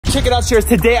Check it out, Sharers.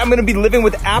 Today I'm gonna be living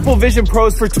with Apple Vision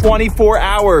Pros for 24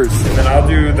 hours. And then I'll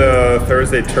do the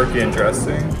Thursday turkey and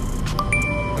dressing.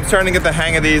 I'm starting to get the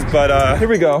hang of these, but here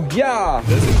we go. Yeah.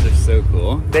 Those things are so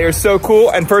cool. They are so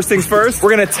cool. And first things first, we're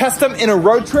gonna test them in a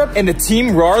road trip in the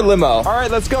Team RAR limo. All right,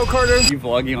 let's go, Carter. You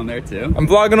vlogging on there too? I'm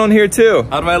vlogging on here too.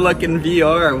 How do I look in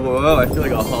VR? Whoa, I feel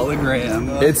like a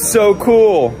hologram. It's so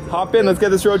cool. Hop in, let's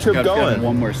get this road trip going.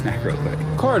 One more snack real quick.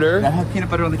 Carter. I have peanut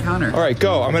butter on the counter. All right,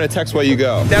 go. I'm gonna text while you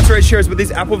go. That's right, Sharers. With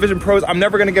these Apple Vision Pros, I'm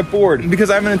never gonna get bored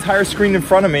because I have an entire screen in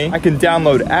front of me. I can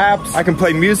download apps, I can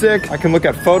play music, I can look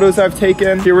at photos I've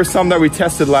taken. Here were some that we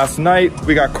tested last night.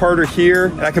 We got Carter here,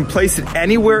 and I can place it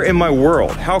anywhere in my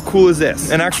world. How cool is this?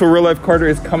 An actual real life Carter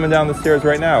is coming down the stairs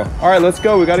right now. All right, let's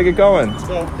go. We gotta get going. Let's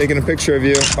go. Taking a picture of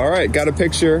you. All right, got a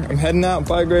picture. I'm heading out.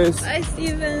 Bye, Grace. Bye,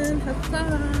 Steven. Have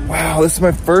fun. Wow, this is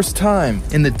my first time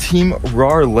in the Team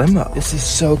RAR limo. This is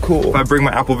so cool. If I bring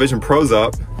my Apple Vision Pros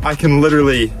up, I can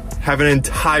literally have an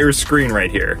entire screen right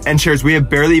here. And Sharers, we have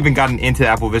barely even gotten into the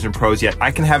Apple Vision Pros yet.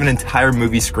 I can have an entire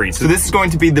movie screen. So this is going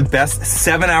to be the best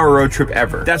 7-hour road trip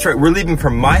ever. That's right, we're leaving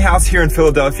from my house here in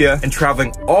Philadelphia and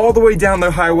traveling all the way down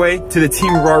the highway to the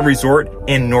Team RAR Resort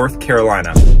in North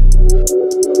Carolina.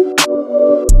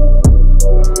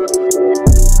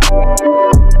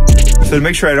 So to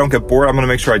make sure I don't get bored, I'm gonna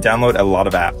make sure I download a lot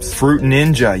of apps. Fruit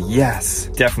Ninja, yes,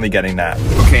 definitely getting that.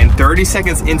 Okay, and 30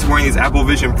 seconds into wearing these Apple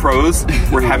Vision Pros,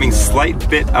 we're having slight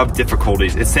bit of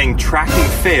difficulties. It's saying tracking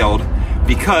failed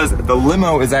because the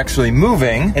limo is actually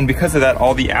moving, and because of that,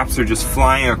 all the apps are just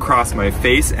flying across my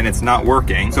face and it's not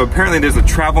working. So apparently there's a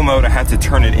travel mode I had to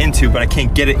turn it into, but I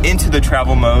can't get it into the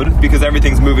travel mode because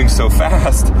everything's moving so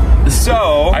fast.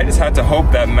 So I just had to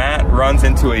hope that Matt runs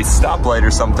into a stoplight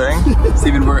or something.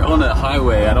 Steven, we're on a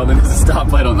highway. I don't think there's a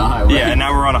stoplight on the highway. Yeah, and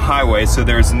now we're on a highway, so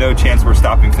there's no chance we're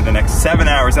stopping for the next 7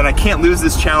 hours, and I can't lose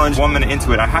this challenge 1 minute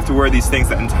into it. I have to wear these things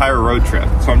the entire road trip.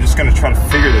 So I'm just gonna try to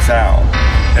figure this out.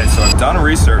 Okay, so I've done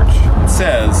research. It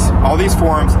says, all these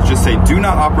forums just say, do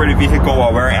not operate a vehicle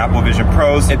while wearing Apple Vision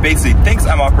Pros. It basically thinks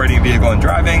I'm operating a vehicle and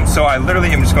driving, so I literally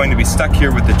am just going to be stuck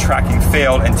here with the tracking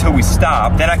failed until we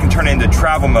stop. Then I can turn it into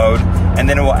travel mode, and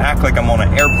then it will act like I'm on an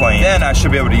airplane. Then I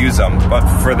should be able to use them. But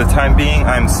for the time being,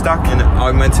 I'm stuck in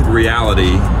augmented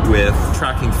reality with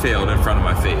tracking failed in front of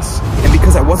my face. And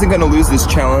because I wasn't gonna lose this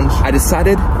challenge, I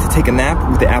decided to take a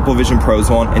nap with the Apple Vision Pros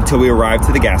on until we arrived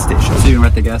to the gas station. Steven, we're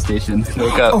at the gas station.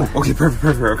 Wake up. Oh, okay, perfect.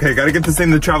 Okay, gotta get this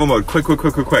thing to travel mode. Quick.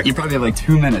 You probably have like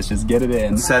 2 minutes, just get it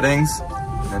in. Settings,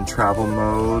 and then travel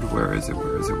mode. Where is it?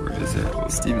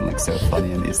 Steven looks so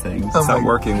funny in these things. It's not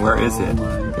working. Where is it?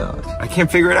 Oh my gosh. I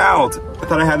can't figure it out. I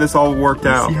thought I had this all worked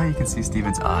out. See how you can see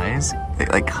Steven's eyes?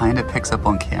 It like kind of picks up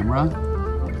on camera.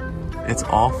 It's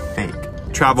all fake.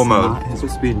 Travel mode. It's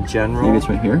supposed to be in general. Maybe it's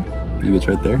right here. Maybe it's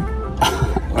right there.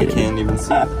 I can't even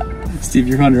see it. Steve,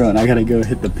 you're on your own. I gotta go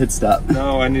hit the pit stop.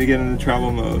 No, I need to get into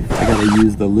travel mode. I gotta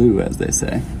use the loo, as they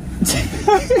say.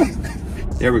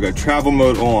 There we go. Travel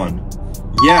mode on.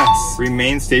 Yes.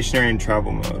 Remain stationary in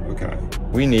travel mode. Okay.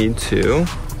 We need to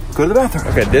go to the bathroom.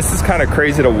 Okay, this is kind of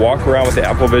crazy to walk around with the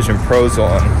Apple Vision Pros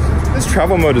on. This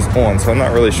travel mode is on, so I'm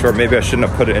not really sure. Maybe I shouldn't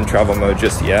have put it in travel mode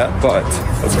just yet, but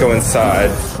let's go inside.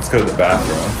 Let's go to the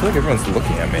bathroom. I feel like everyone's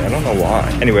looking at me. I don't know why.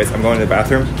 Anyways, I'm going to the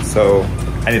bathroom, so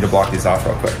I need to block these off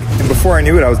real quick. And before I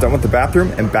knew it, I was done with the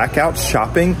bathroom and back out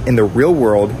shopping in the real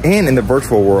world and in the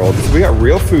virtual world. So we got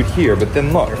real food here, but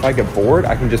then look, if I get bored,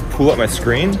 I can just pull up my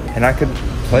screen and I could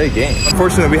play a game.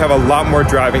 Unfortunately, we have a lot more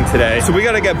driving today, so we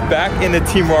gotta get back in the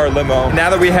Team RAR limo.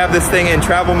 Now that we have this thing in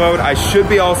travel mode, I should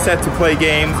be all set to play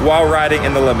games while riding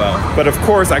in the limo. But of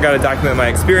course, I gotta document my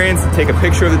experience, take a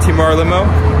picture of the Team RAR limo,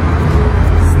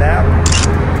 snap.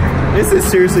 This is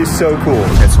seriously so cool.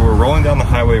 Okay, so we're rolling down the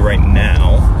highway right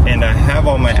now, and I have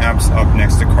all my apps up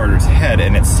next to Carter's head,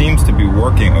 and it seems to be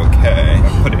working okay. If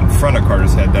I put it in front of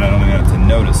Carter's head, then I don't even have to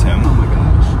notice him. Oh my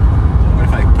gosh. What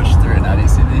if I push through it? Now do you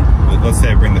see me? Let's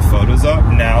say I bring the photos up.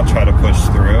 Now try to push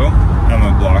through. I'm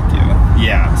gonna block you.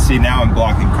 Yeah, see, now I'm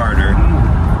blocking Carter.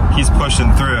 He's pushing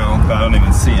through, but I don't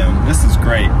even see him. This is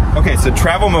great. Okay, so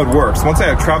travel mode works. Once I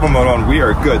have travel mode on, we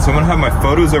are good. So I'm gonna have my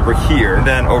photos over here. And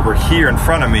then over here in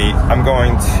front of me, I'm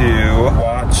going to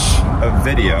watch a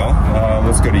video.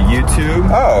 Let's go to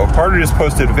YouTube. Oh, Carter just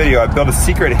posted a video. I built a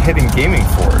secret hidden gaming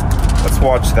fort. Let's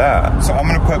watch that. So I'm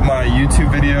gonna put my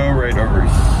YouTube video right over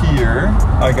here.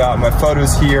 I got my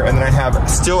photos here, and then I have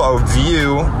still a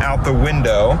view out the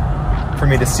window for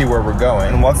me to see where we're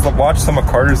going. And let's watch some of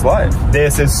Carter's life.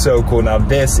 This is so cool. Now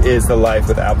this is the life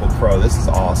with Apple Pro. This is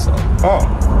awesome. Oh,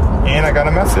 and I got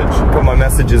a message. Put my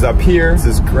messages up here. This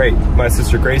is great. My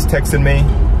sister Grace texted me.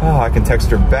 Oh, I can text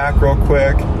her back real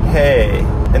quick. Hey.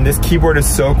 And this keyboard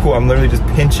is so cool. I'm literally just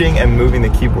pinching and moving the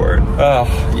keyboard.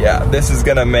 Oh, yeah, this is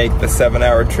gonna make the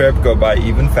 7-hour trip go by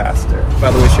even faster.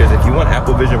 By the way, Shares, if you want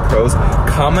Apple Vision Pros,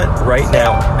 comment right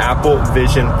now, Apple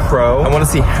Vision Pro. I wanna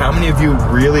see how many of you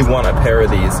really want a pair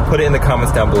of these. Put it in the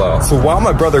comments down below. So while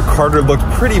my brother Carter looked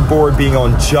pretty bored being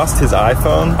on just his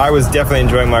iPhone, I was definitely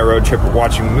enjoying my road trip,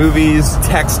 watching movies,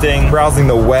 texting, browsing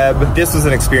the web. This was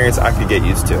an experience I could get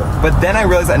used to. But then I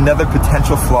realized another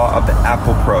potential flaw of the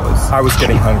Apple Pros. I was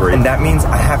getting hungry, and that means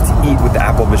I have to eat with the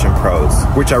Apple Vision Pros,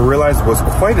 which I realized was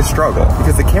quite a struggle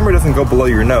because the camera doesn't go below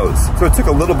your nose. So it took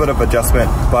a little bit of adjustment,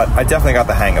 but I definitely got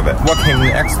the hang of it. What came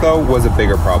next though was a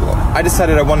bigger problem. I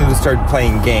decided I wanted to start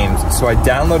playing games, so I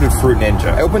downloaded Fruit Ninja.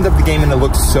 I opened up the game and it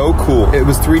looked so cool. It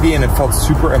was 3D and it felt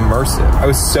super immersive. I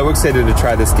was so excited to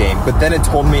try this game, but then it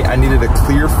told me I needed a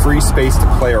clear free space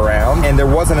to play around, and there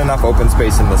wasn't enough open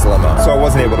space in this limo, so I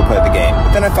wasn't able to play the game.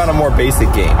 But then I found a more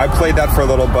basic game. I played that for a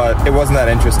little, but it wasn't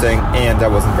that interesting, and I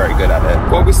wasn't very good at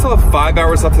it. Well, we still have 5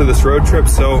 hours left of this road trip,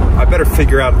 so I better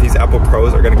figure out if these Apple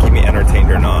Pros are gonna keep me entertained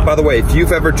or not. By the way, if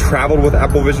you've ever traveled with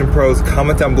Apple Vision Pros,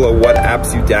 comment down below what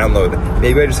apps you download.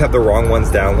 Maybe I just have the wrong ones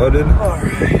downloaded. All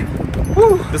right.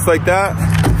 Whew. Just like that,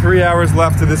 3 hours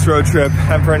left of this road trip.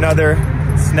 Time for another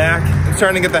snack. I'm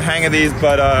starting to get the hang of these,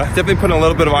 but definitely putting a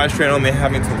little bit of eye strain on me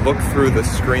having to look through the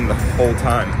screen the whole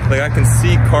time. Like I can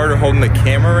see Carter holding the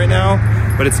camera right now,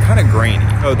 but it's kind of grainy.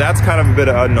 So that's kind of a bit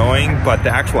annoying, but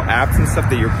the actual apps and stuff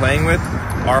that you're playing with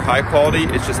are high quality.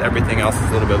 It's just everything else is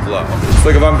a little bit low. So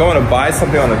like if I'm going to buy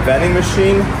something on a vending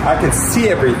machine, I can see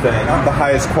everything, not the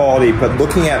highest quality, but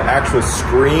looking at actual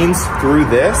screens through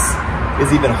this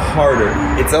is even harder.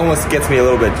 It almost gets me a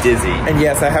little bit dizzy. And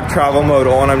yes, I have travel mode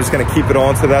on. I'm just gonna keep it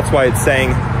on, so that's why it's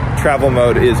saying travel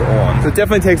mode is on. So it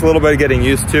definitely takes a little bit of getting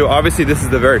used to. Obviously, this is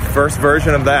the very first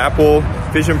version of the Apple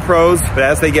Vision Pros, but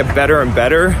as they get better and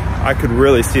better, I could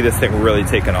really see this thing really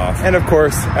taking off. And of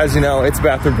course, as you know, it's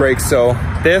bathroom break, so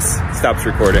this stops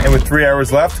recording. And with 3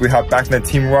 hours left, we hopped back in the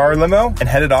Team RAR limo and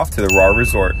headed off to the RAR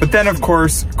Resort. But then, of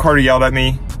course, Carter yelled at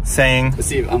me, saying,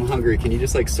 Steve, I'm hungry. Can you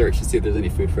just like search to see if there's any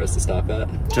food for us to stop at?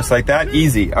 Just like that?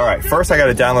 Easy. All right, first I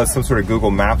gotta download some sort of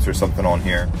Google Maps or something on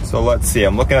here. So let's see,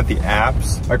 I'm looking at the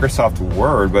apps, Microsoft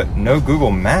Word, but no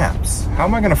Google Maps. How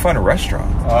am I gonna find a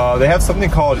restaurant? They have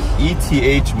something called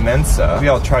ETH Mensa. Maybe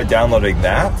I'll try downloading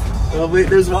that. Oh wait,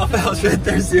 there's Waffle House right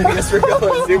there. Zoom, yes, we're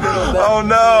going. Zoom on that. Oh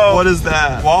no! What is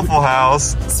that? Waffle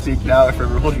House. Speak now or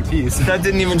forever hold your peace. That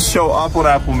didn't even show up on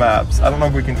Apple Maps. I don't know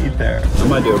if we can eat there. I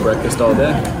might do a breakfast all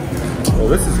day. Well,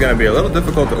 this is gonna be a little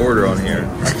difficult to order on here.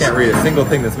 I can't read a single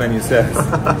thing this menu says.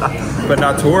 But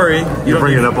not to worry, you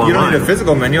don't need a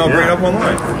physical menu, I'll bring it up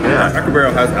online. Yeah. Cracker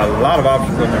Barrel has a lot of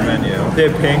options on their menu. They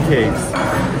have pancakes,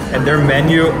 and their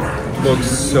menu looks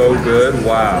so good.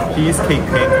 Wow. Cheesecake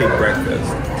pancake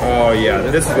breakfast. Oh yeah,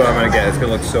 this is what I'm gonna get. It's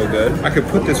gonna look so good. I could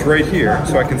put this right here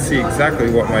so I can see exactly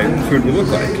what my food would look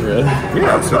like. Really?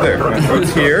 Yeah, so there. My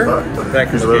food's here. That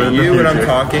can look at you when I'm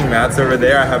talking. Matt's over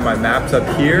there. I have my maps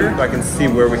up here so I can see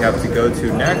where we have to go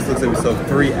to next. Looks like we still have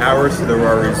 3 hours to the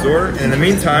RAR Resort. And in the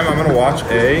meantime, I'm gonna watch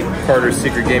a Carter's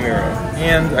Secret Gaming Room.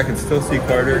 And I can still see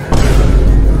Carter.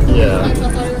 Yeah.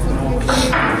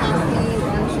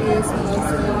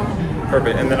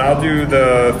 Perfect, and then I'll do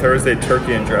the Thursday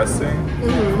turkey and dressing.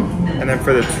 And then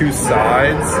for the 2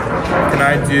 sides, can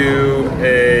I do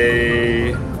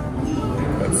a,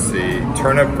 let's see,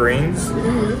 turnip greens?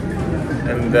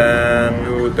 And then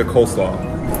do the coleslaw.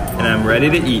 And I'm ready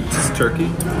to eat. It's turkey.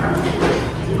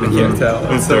 I can't tell.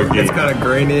 It's kind of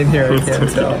grainy in here, I can't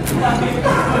tell.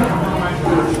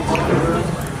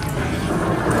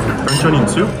 French onion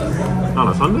soup on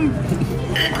a Sunday?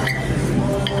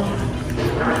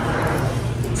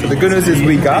 So the good news is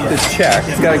we got this check.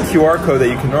 It's got a QR code that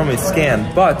you can normally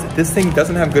scan, but this thing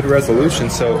doesn't have good resolution,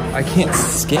 so I can't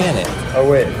scan it. Oh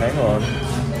wait, hang on.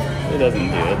 It doesn't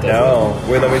do it. No.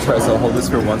 Wait, let me try. So hold this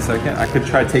for 1 second. I could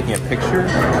try taking a picture.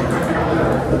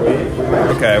 Wait.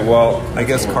 Okay, well, I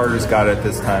guess Carter's got it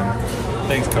this time.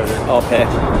 Thanks, Carter. I'll pay.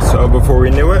 So before we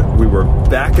knew it, we were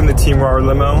back in the Team RAR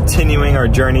limo, continuing our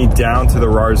journey down to the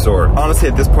RAR Resort. Honestly,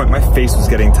 at this point, my face was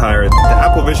getting tired. The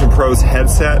Apple Vision Pro's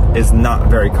headset is not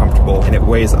very comfortable, and it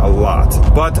weighs a lot.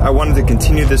 But I wanted to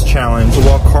continue this challenge. So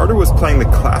while Carter was playing the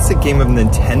classic game of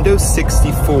Nintendo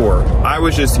 64, I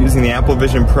was just using the Apple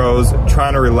Vision Pros,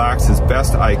 trying to relax as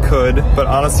best I could. But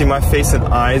honestly, my face and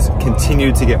eyes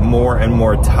continued to get more and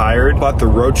more tired, but the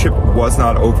road trip was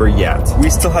not over yet. We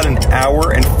still had an hour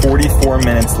and 44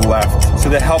 minutes left. So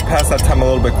to help pass that time a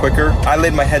little bit quicker, I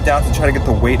laid my head down to try to get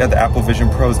the weight of the Apple Vision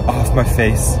Pros off my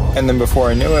face. And then before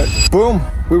I knew it, boom,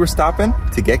 we were stopping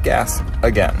to get gas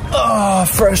again. Oh,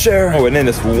 fresh air. Oh, and then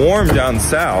it's warm down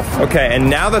south. Okay, and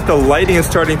now that the lighting is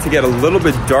starting to get a little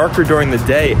bit darker during the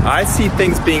day, I see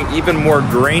things being even more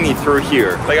grainy through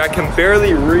here. Like I can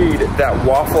barely read that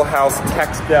Waffle House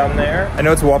text down there. I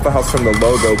know it's Waffle House from the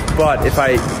logo, but if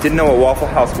I didn't know what Waffle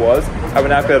House was, I would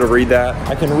not be able to read that.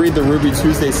 I can read the Ruby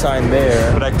Tuesday sign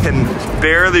there, but I can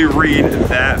barely read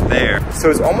that there. So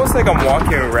it's almost like I'm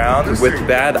walking around with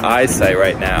bad eyesight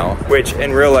right now, which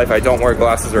in real life, I don't wear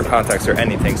glasses or contacts or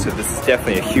anything, so this is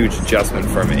definitely a huge adjustment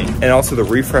for me. And also the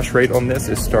refresh rate on this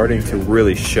is starting to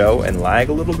really show and lag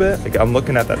a little bit. Like I'm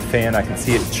looking at that fan, I can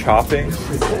see it chopping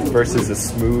versus a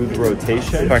smooth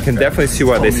rotation. So I can definitely see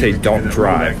why they say don't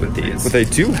drive with these. But they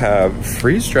do have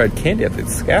freeze-dried candy at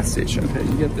this gas station. Okay,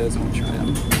 you get those, we'll try them.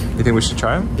 You think we should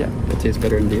try them? Yeah, that tastes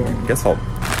better in VR. I guess I'll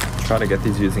try to get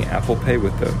these using Apple Pay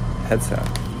with the headset.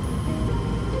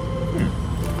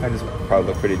 I just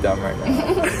probably look pretty dumb right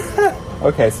now.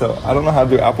 Okay, so I don't know how to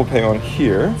do Apple Pay on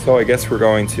here, so I guess we're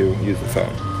going to use the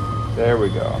phone. There we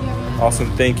go.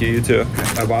 Awesome, thank you, you too.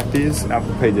 I bought these,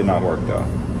 Apple Pay did not work though.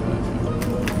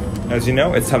 As you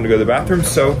know, it's time to go to the bathroom,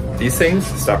 so these things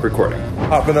stop recording.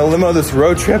 Hop in the limo this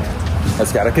road trip,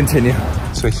 let's gotta continue.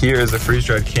 So here is the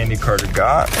freeze-dried candy Carter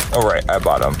got. Oh right, I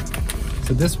bought them.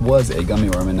 So this was a gummy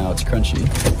worm and now it's crunchy.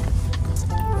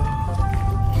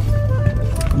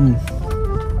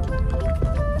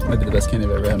 Might be the best candy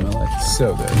I've ever had in my life.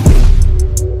 So good.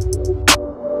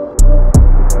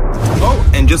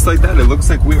 Oh, and just like that, it looks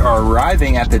like we are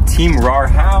arriving at the Team RAR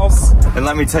house. And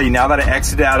let me tell you, now that I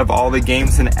exited out of all the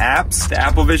games and apps, the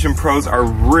Apple Vision Pros are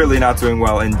really not doing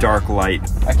well in dark light.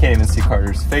 I can't even see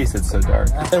Carter's face, it's so dark.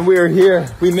 And we are here,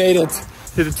 we made it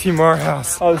to the Team RAR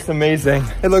house. Oh, this is amazing.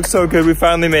 It looks so good, we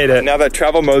finally made it. Now that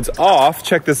travel mode's off,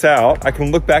 check this out. I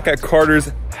can look back at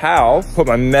Carter's house, put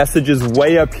my messages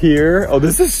way up here. Oh,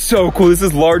 this is so cool. This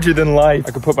is larger than life.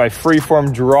 I can put my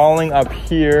freeform drawing up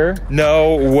here.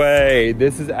 No way.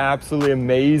 This is absolutely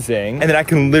amazing. And then I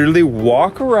can literally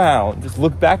walk around, just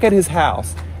look back at his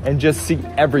house and just see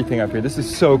everything up here. This is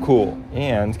so cool.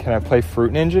 And can I play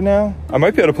Fruit Ninja now? I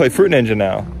might be able to play Fruit Ninja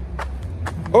now.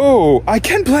 Oh, I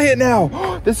can play it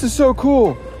now. This is so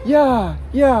cool. Yeah,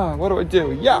 what do I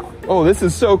do? Yeah. Oh, this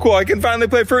is so cool. I can finally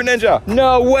play Fruit Ninja.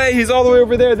 No way, he's all the way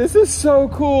over there. This is so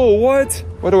cool. What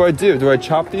do I do? Do I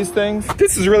chop these things?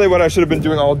 This is really what I should have been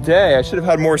doing all day. I should have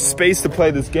had more space to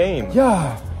play this game.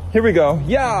 Yeah, here we go.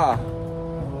 Yeah.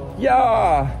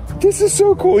 This is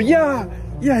so cool. Yeah.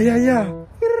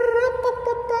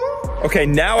 Okay,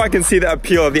 now I can see the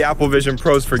appeal of the Apple Vision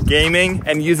Pros for gaming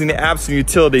and using the apps and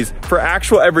utilities. For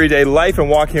actual everyday life and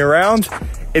walking around,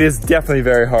 it is definitely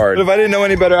very hard. But if I didn't know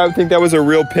any better, I would think that was a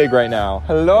real pig right now.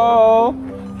 Hello?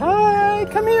 Hi,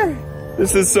 come here.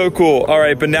 This is so cool. All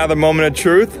right, but now the moment of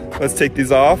truth. Let's take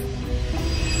these off.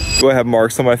 Do I have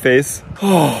marks on my face?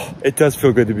 Oh, it does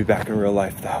feel good to be back in real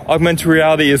life though. Augmented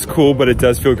reality is cool, but it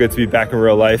does feel good to be back in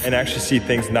real life and actually see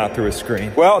things not through a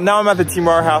screen. Well, now I'm at the Team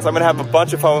RAR house. I'm gonna have a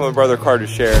bunch of fun with my brother Carter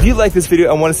share. If you like this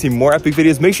video and wanna see more epic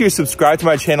videos, make sure you subscribe to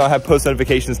my channel, have post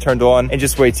notifications turned on, and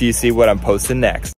just wait till you see what I'm posting next.